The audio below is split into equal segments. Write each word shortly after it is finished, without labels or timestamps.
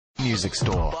music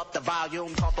store. Pump up the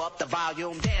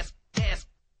volume, dance, dance.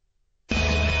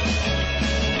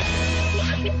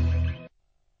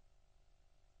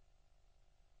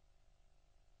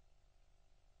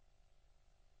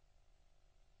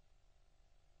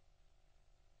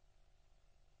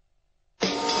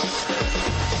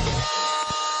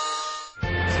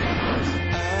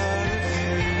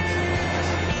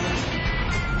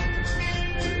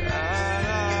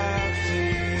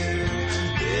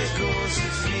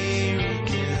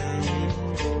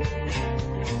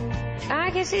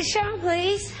 Sit down,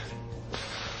 please.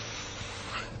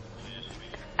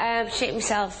 Shit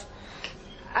myself.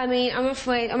 I mean, I'm on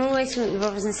my way to meet my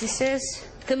brothers and sisters.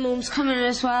 The mum's coming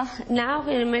as well now,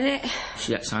 in a minute.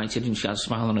 She's excited and she had a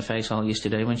smile on her face all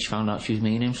yesterday when she found out she was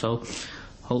meeting him, so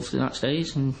hopefully that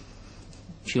stays and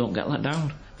she won't get let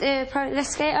down. The private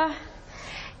investigator,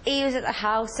 he was at the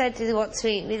house, said, did they want to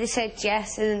meet me? They said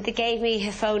yes, and they gave me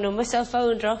her phone number, so I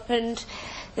phoned her up and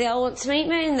they all want to meet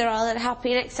me and they're all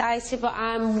happy and excited, but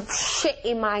I'm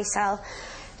shitting myself.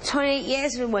 28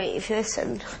 years I've been waiting for this,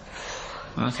 and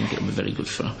I think it'll be very good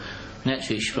for her. Next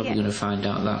week she's probably going to find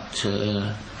out that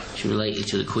she's related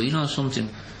to the Queen or something.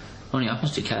 Only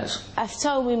happens to Kez. I've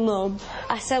told my mum.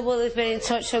 I said, well, they've been in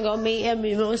touch, so I'm going to meet her.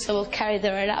 My mum said, well, Kerry,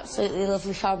 they're an absolutely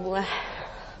lovely family.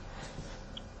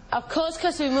 Of course,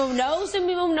 because my mum knows, and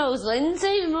my mum knows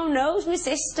Lindsay, my mum knows my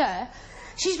sister.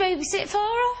 She's babysit for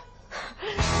her.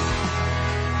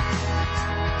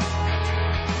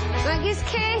 Like his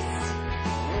kiss.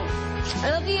 I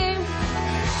love you.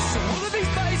 So all of these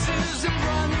faces in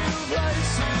brand new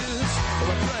places,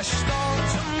 a fresh start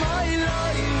to my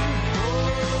life. Oh,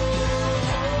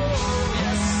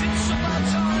 yes, it's about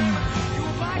time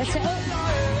you're back in my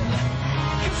life.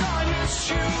 'Cause I miss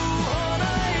you,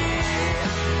 honey.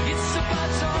 It's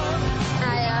about time.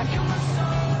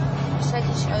 Just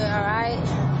making sure you're alright.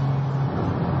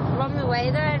 I'm on my way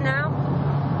there now.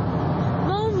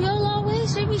 Mum, you'll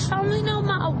always be my family no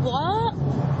matter what.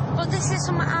 But this is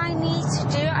something I need to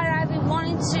do, and I've been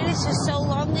wanting to do this for so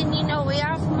long, and you know we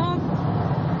have, Mum.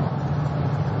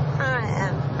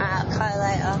 Alright, I'll call you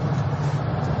later.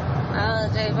 I'll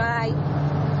do, bye.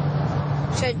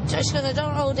 Just gonna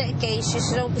don't hold it against you,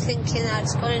 so don't be thinking that.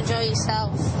 Just go and enjoy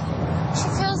yourself. She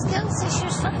feels guilty, she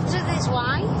was friends with his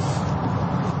wife.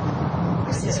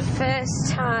 This is the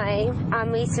first time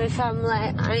I'm meeting my family,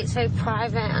 and it's very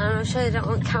private, and I'm sure they don't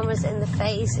want cameras in the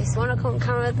face. If they want to come on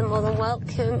camera, they're more than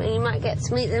welcome, and you might get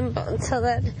to meet them, but until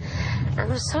then,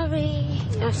 I'm sorry.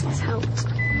 Nothing's helped.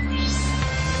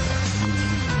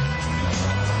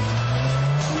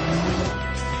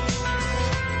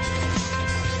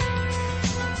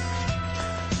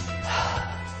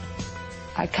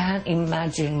 I can't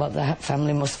imagine what the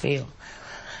family must feel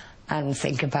and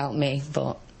think about me,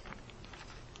 but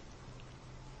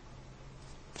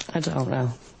I don't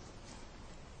know.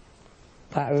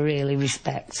 But I really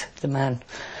respect the man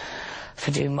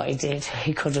for doing what he did.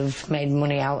 He could have made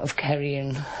money out of Kerry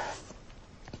and,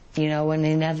 you know, and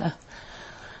he never.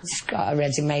 She's got a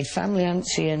ready-made family, hasn't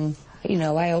she? And, you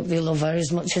know, I hope they love her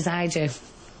as much as I do,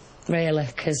 really,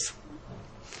 because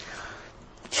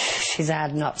she's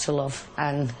hard not to love,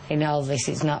 and in all this,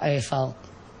 it's not her fault.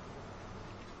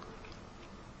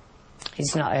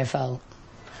 It's not her fault.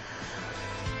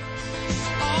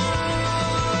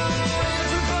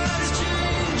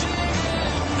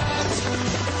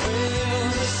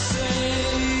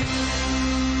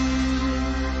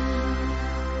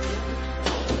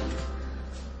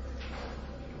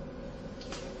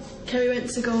 Kerry went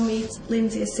to go meet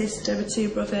Lindsay's sister, her two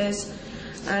brothers,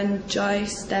 and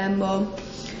Joyce, their mum.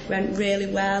 Went really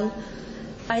well.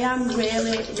 I am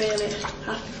really, really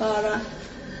happy for her.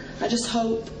 I just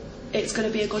hope it's going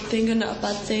to be a good thing and not a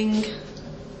bad thing.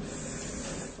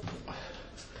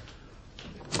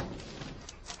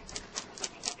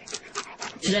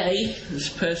 Today, there's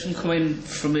a person coming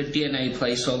from a DNA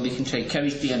place, so we can take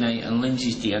Kerry's DNA and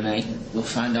Lindsay's DNA. We'll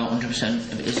find out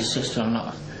 100% if it is a sister or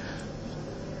not.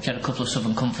 She had a couple of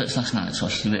Southern Comforts last night, so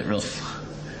she's a bit rough.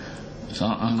 So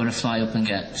I'm going to fly up and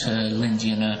get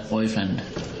Lindsay and her boyfriend.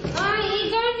 Oh, are you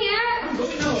going yet? I'm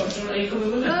going now. Are you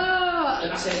coming with me?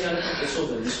 Oh. I said you had a couple of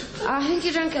Southerns. I think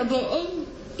you drank a bottle.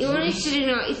 You wanted to do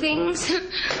naughty things.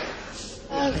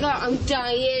 Oh, God, I'm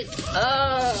dying.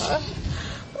 Oh,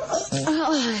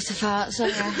 it's a fart,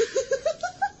 sorry.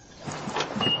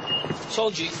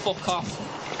 Told you, fuck off.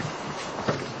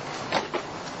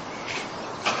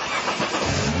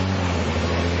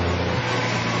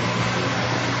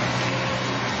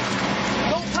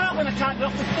 I can't get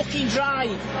off the fucking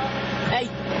drive. Hey,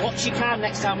 watch your car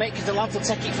next time, mate, because the lads will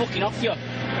take it fucking off you.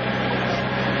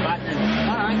 Right then,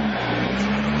 bye.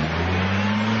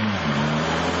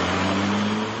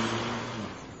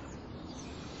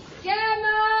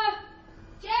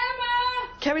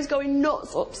 Kerry's going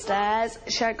nuts upstairs.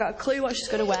 She ain't got a clue what she's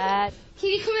going to wear. Can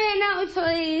you come here now,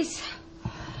 please?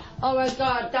 Oh my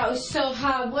God, that was so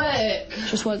hard work.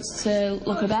 Just wants to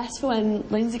look her best for when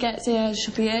Lindsay gets here.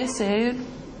 She'll be here soon.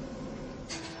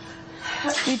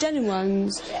 Your denim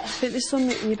ones? Yeah. I think there's some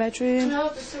in your bedroom. No,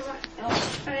 there's some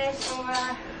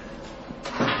somewhere.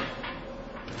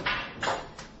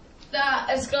 That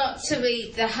has got to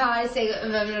be the hardest thing I've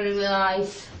ever done in my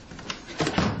life.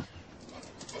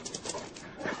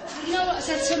 You know what I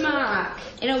said to Mark?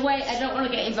 In a way, I don't want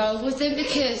to get involved with him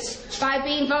because by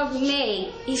being involved with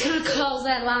me, he's going to cause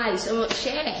their lives so much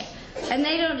shit. And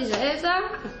they don't deserve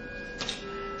that.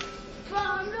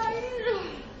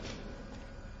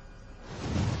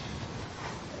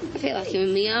 I feel like I'm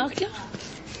in Mallorca.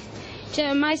 Do you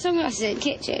know my sunglasses in the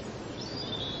kitchen?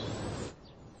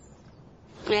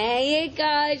 There you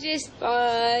go, just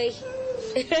boy.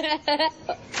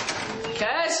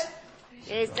 Kaz?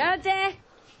 It's Daddy.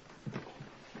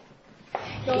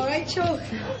 You alright, Chuck?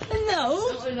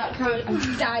 No.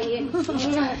 I'm dying. No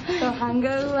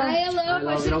hangover. Hi,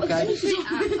 hello. Okay.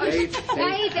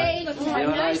 Hey, Dave.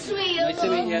 Nice to meet you. Nice to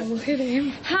meet you. Look at him.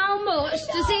 How much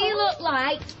does he look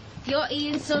like your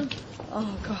Ian's son?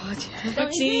 Oh, God, yeah.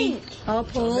 Don't you think? Or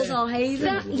Paul's or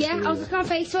Hazen. Yeah, I was looking on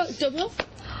Facebook. Double.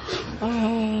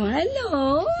 Oh,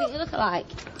 hello. What do you look like?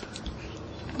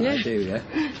 Yeah. I do, yeah.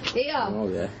 Do you? Oh,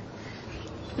 yeah.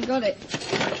 You got it.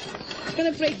 It's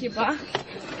going to break your back.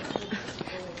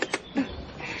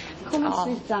 Come and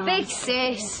sit down. Big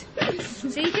sis. So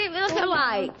you think we look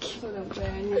alike?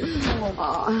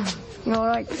 Oh, you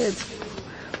alright, kid?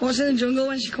 What's in the jungle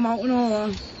when she come out and all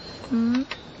that?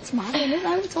 It's mad, isn't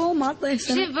it? It's all mad, this.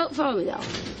 She didn't vote for me, though.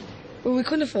 Well, we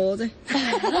couldn't afford it.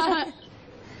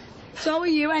 So are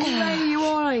you anyway? Are you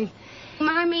alright?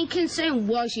 My main concern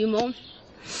was your mum.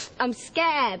 I'm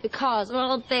scared because of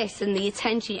all this and the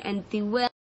attention and the will.